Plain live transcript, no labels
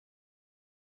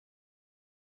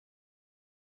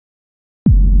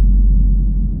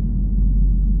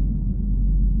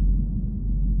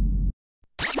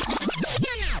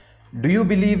Do you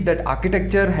believe that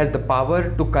architecture has the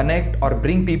power to connect or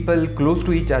bring people close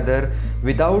to each other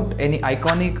without any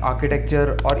iconic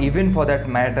architecture, or even for that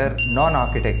matter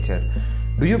non-architecture?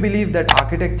 Do you believe that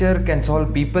architecture can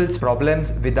solve people's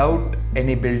problems without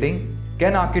any building?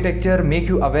 Can architecture make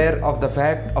you aware of the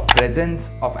fact of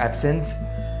presence, of absence?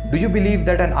 Do you believe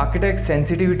that an architect's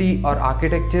sensitivity or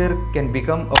architecture can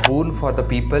become a boon for the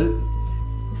people?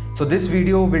 So this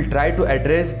video will try to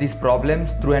address these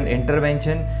problems through an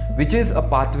intervention, which is a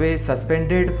pathway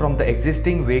suspended from the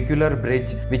existing vehicular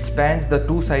bridge which spans the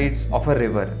two sides of a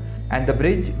river. And the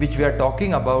bridge which we are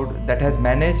talking about that has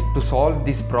managed to solve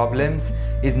these problems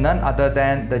is none other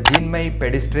than the Jin Mei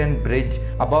Pedestrian Bridge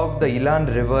above the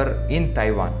Yilan River in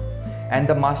Taiwan. And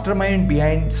the mastermind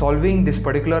behind solving this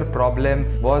particular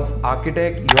problem was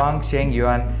architect Huang Sheng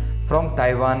Yuan from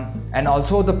Taiwan, and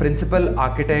also the principal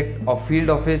architect of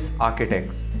Fieldoffice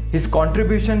Architects. His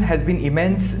contribution has been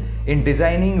immense in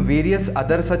designing various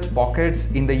other such pockets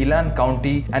in the Yilan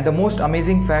County, and the most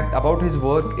amazing fact about his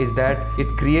work is that it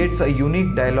creates a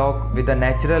unique dialogue with the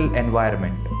natural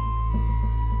environment.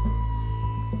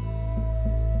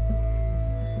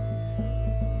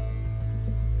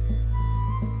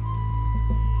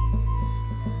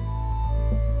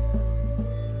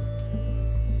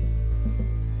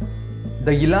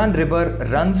 The Yilan River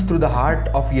runs through the heart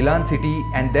of Yilan city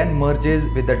and then merges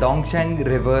with the Dongsheng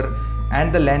River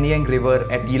and the Lanyang River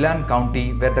at Yilan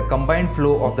County, where the combined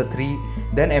flow of the three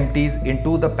then empties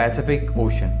into the Pacific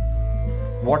Ocean.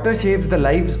 Water shapes the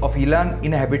lives of Yilan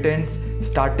inhabitants,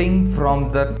 starting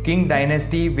from the Qing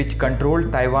dynasty which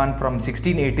controlled Taiwan from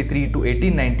 1683 to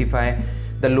 1895.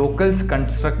 The locals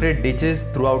constructed ditches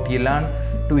throughout Yilan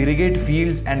to irrigate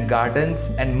fields and gardens,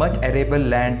 and much arable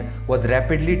land was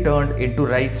rapidly turned into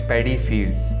rice paddy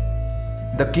fields.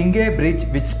 The Qinghai Bridge,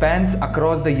 which spans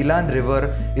across the Yilan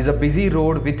River, is a busy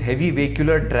road with heavy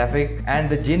vehicular traffic, and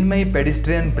the Jin Mei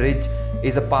Pedestrian Bridge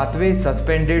is a pathway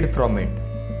suspended from it.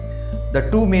 The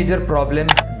two major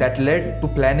problems that led to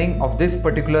planning of this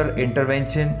particular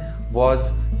intervention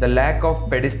was the lack of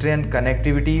pedestrian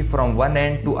connectivity from one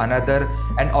end to another,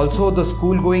 and also the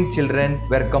school-going children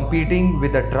were competing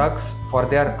with the trucks for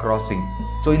their crossing.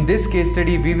 So in this case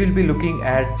study, we will be looking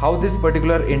at how this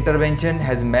particular intervention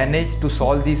has managed to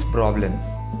solve these problems.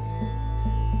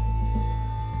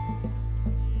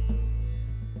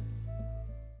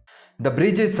 The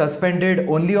bridge is suspended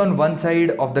only on one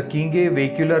side of the Qinghai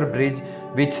vehicular bridge,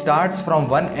 which starts from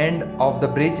one end of the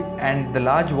bridge, and the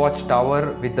large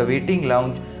watchtower with the waiting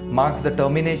lounge marks the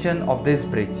termination of this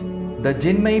bridge. The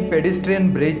Jin Mei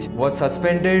Pedestrian Bridge was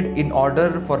suspended in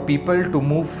order for people to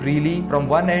move freely from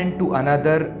one end to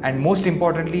another, and most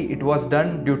importantly, it was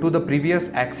done due to the previous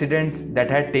accidents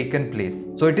that had taken place.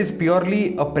 So it is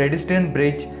purely a pedestrian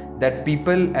bridge that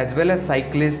people as well as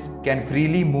cyclists can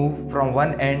freely move from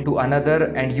one end to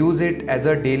another and use it as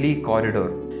a daily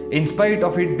corridor. In spite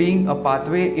of it being a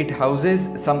pathway, it houses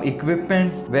some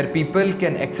equipments where people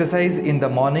can exercise in the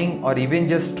morning or even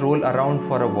just stroll around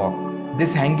for a walk.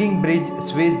 This hanging bridge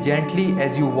sways gently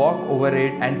as you walk over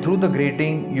it, and through the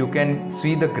grating you can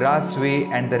see the grass sway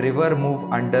and the river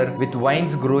move under, with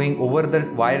vines growing over the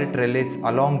wire trellis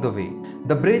along the way.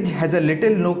 The bridge has a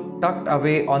little nook tucked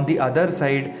away on the other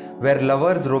side where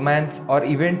lovers romance or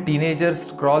even teenagers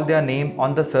scrawl their name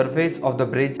on the surface of the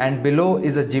bridge, and below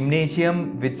is a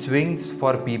gymnasium with swings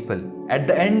for people. At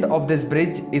the end of this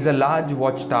bridge is a large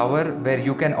watchtower where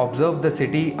you can observe the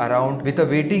city around, with a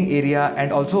waiting area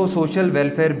and also a social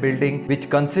welfare building which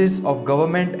consists of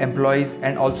government employees,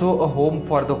 and also a home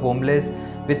for the homeless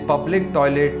with public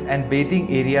toilets and bathing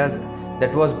areas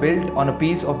that was built on a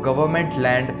piece of government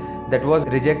land that was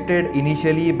rejected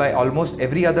initially by almost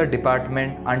every other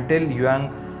department until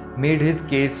Yuan made his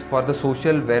case for the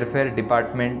social welfare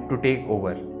department to take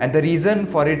over. And the reason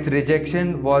for its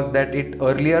rejection was that it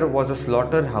earlier was a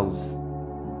slaughterhouse.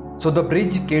 So the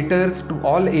bridge caters to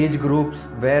all age groups,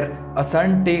 where a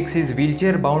son takes his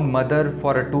wheelchair-bound mother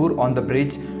for a tour on the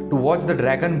bridge to watch the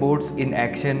dragon boats in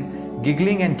action.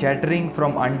 Giggling and chattering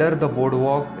from under the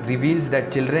boardwalk reveals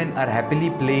that children are happily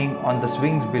playing on the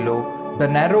swings below. The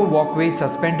narrow walkway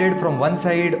suspended from one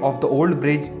side of the old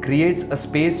bridge creates a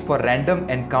space for random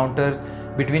encounters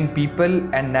between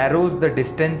people and narrows the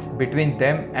distance between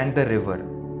them and the river.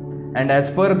 And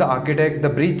as per the architect, the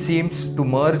bridge seems to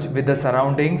merge with the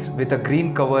surroundings with a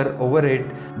green cover over it,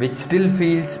 which still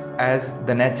feels as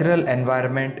the natural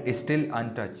environment is still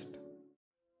untouched.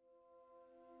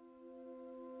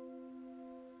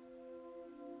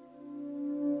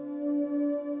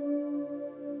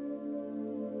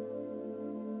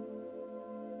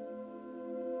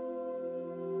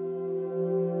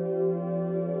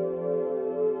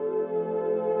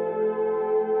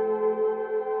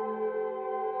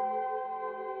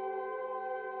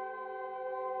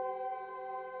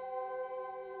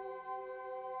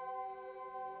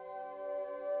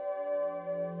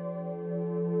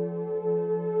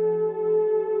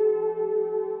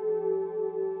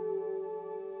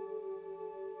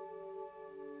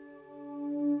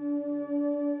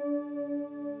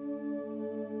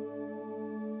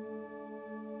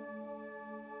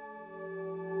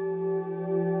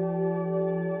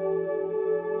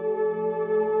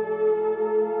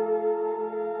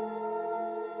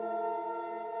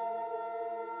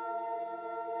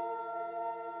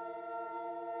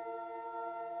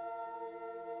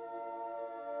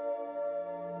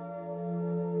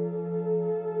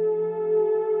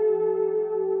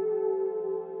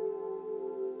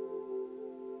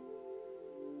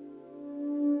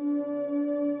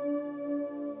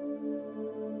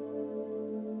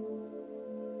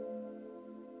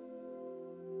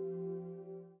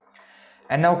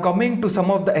 And now coming to some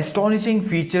of the astonishing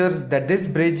features that this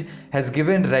bridge has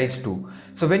given rise to.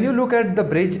 So when you look at the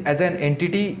bridge as an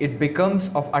entity, it becomes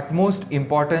of utmost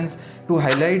importance to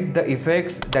highlight the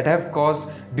effects that have caused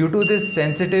due to this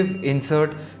sensitive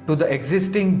insert to the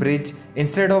existing bridge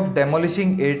instead of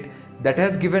demolishing it, that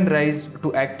has given rise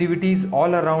to activities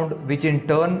all around which in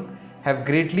turn have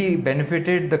greatly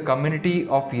benefited the community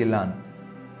of Yilan.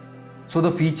 So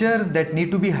the features that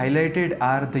need to be highlighted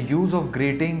are the use of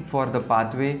grating for the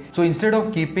pathway. So instead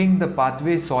of keeping the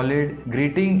pathway solid,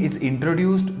 grating is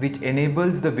introduced which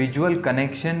enables the visual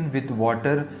connection with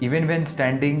water even when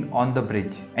standing on the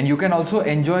bridge. And you can also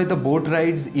enjoy the boat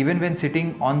rides even when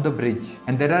sitting on the bridge.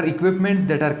 And there are equipments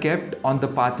that are kept on the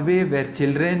pathway where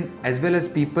children as well as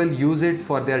people use it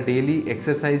for their daily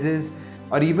exercises,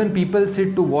 or even people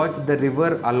sit to watch the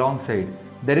river alongside.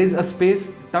 There is a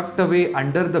space tucked away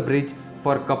under the bridge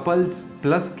for couples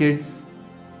plus kids.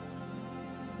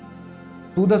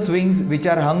 To the swings which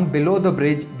are hung below the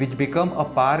bridge, which become a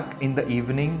park in the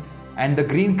evenings, and the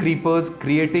green creepers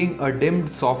creating a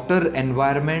dimmed, softer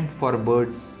environment for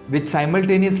birds, with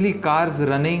simultaneously cars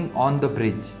running on the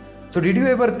bridge. So did you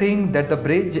ever think that the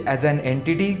bridge as an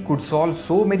entity could solve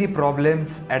so many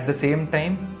problems at the same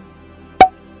time?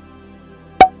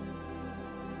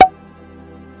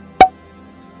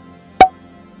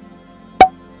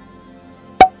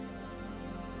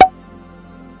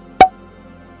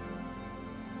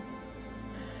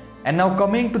 And now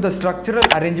coming to the structural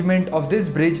arrangement of this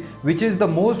bridge, which is the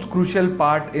most crucial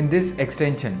part in this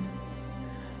extension.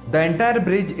 The entire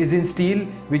bridge is in steel,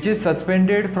 which is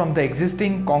suspended from the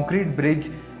existing concrete bridge,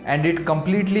 and it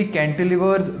completely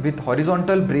cantilevers with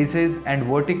horizontal braces and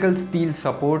vertical steel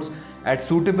supports at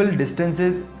suitable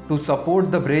distances to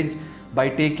support the bridge by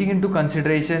taking into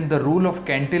consideration the rule of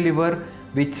cantilever,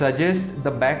 which suggests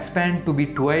the backspan to be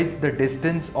twice the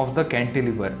distance of the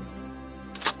cantilever.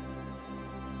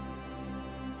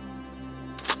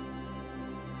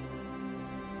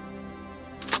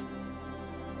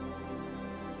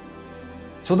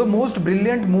 So the most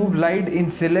brilliant move lied in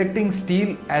selecting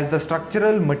steel as the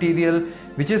structural material,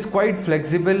 which is quite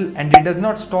flexible, and it does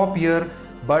not stop here,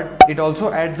 but it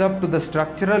also adds up to the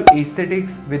structural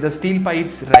aesthetics with the steel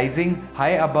pipes rising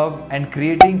high above and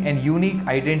creating an unique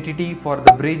identity for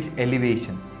the bridge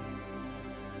elevation.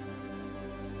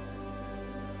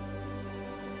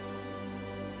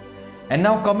 And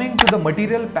now coming to the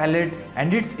material palette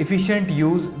and its efficient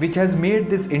use, which has made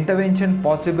this intervention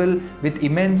possible with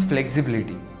immense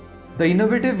flexibility. The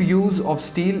innovative use of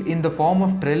steel in the form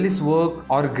of trellis work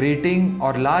or grating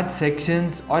or large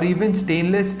sections or even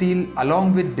stainless steel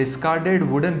along with discarded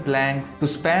wooden planks to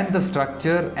span the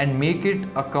structure and make it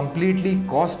a completely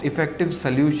cost-effective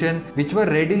solution which were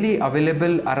readily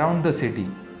available around the city.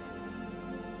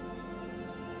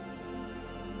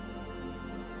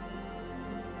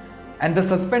 And the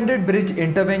suspended bridge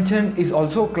intervention is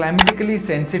also climatically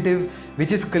sensitive,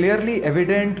 which is clearly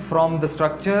evident from the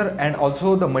structure and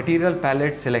also the material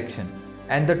palette selection.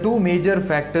 And the two major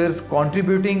factors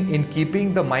contributing in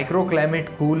keeping the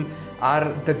microclimate cool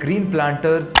are the green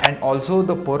planters and also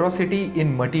the porosity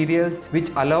in materials,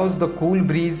 which allows the cool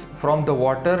breeze from the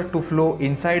water to flow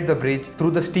inside the bridge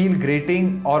through the steel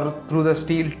grating or through the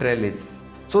steel trellis.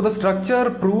 So the structure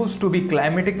proves to be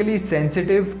climatically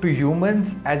sensitive to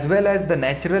humans as well as the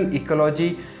natural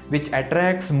ecology, which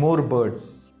attracts more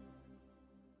birds.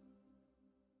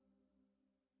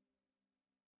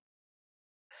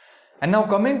 And now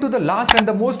coming to the last and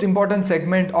the most important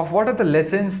segment of what are the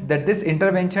lessons that this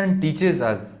intervention teaches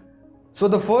us. So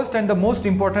the first and the most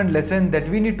important lesson that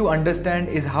we need to understand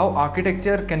is how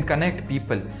architecture can connect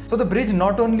people. So the bridge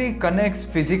not only connects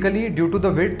physically due to the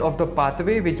width of the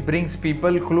pathway, which brings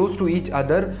people close to each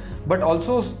other, but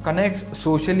also connects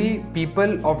socially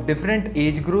people of different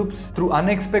age groups through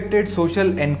unexpected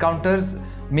social encounters,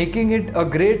 making it a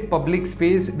great public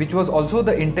space, which was also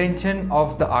the intention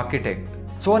of the architect.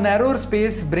 So a narrower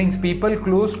space brings people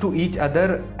close to each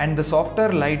other, and the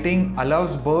softer lighting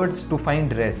allows birds to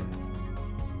find rest.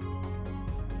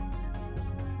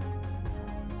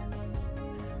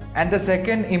 And the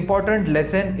second important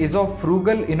lesson is of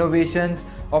frugal innovations,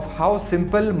 of how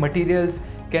simple materials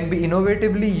can be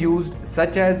innovatively used,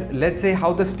 such as, let's say,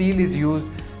 how the steel is used,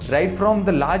 right from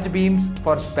the large beams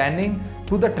for spanning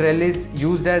to the trellis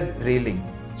used as railing.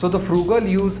 So the frugal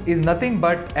use is nothing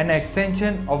but an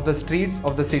extension of the streets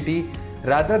of the city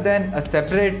rather than a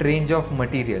separate range of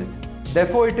materials.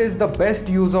 Therefore, it is the best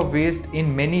use of waste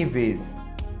in many ways.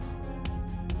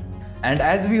 And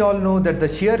as we all know that the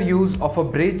sheer use of a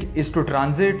bridge is to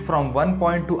transit from one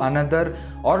point to another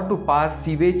or to pass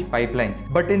sewage pipelines.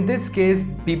 But in this case,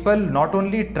 people not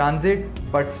only transit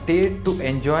but stay to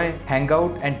enjoy, hang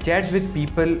out and chat with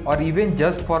people, or even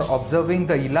just for observing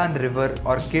the Yilan River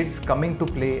or kids coming to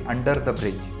play under the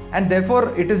bridge. And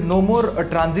therefore it is no more a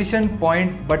transition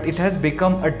point, but it has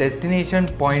become a destination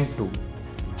point too.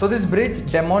 So this bridge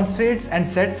demonstrates and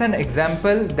sets an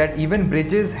example that even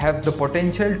bridges have the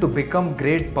potential to become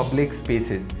great public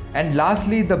spaces. And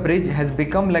lastly, the bridge has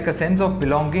become like a sense of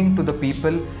belonging to the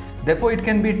people, therefore it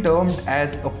can be termed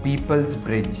as a people's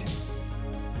bridge.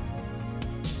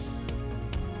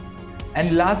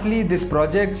 And lastly, this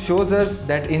project shows us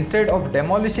that instead of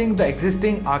demolishing the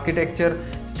existing architecture,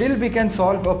 still we can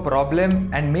solve a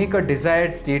problem and make a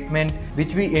desired statement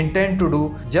which we intend to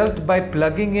do just by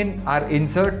plugging in our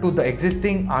insert to the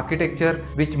existing architecture,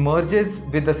 which merges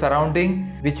with the surrounding,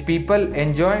 which people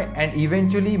enjoy and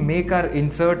eventually make our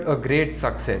insert a great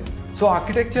success. So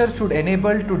architecture should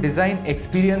enable to design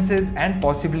experiences and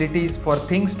possibilities for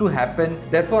things to happen.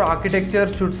 Therefore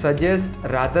architecture should suggest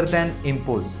rather than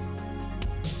impose.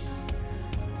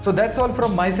 So that's all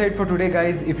from my side for today,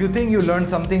 guys. If you think you learned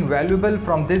something valuable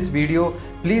from this video,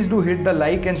 please do hit the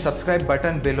like and subscribe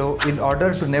button below in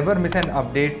order to never miss an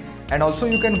update. And also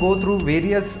you can go through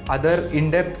various other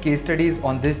in-depth case studies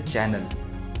on this channel.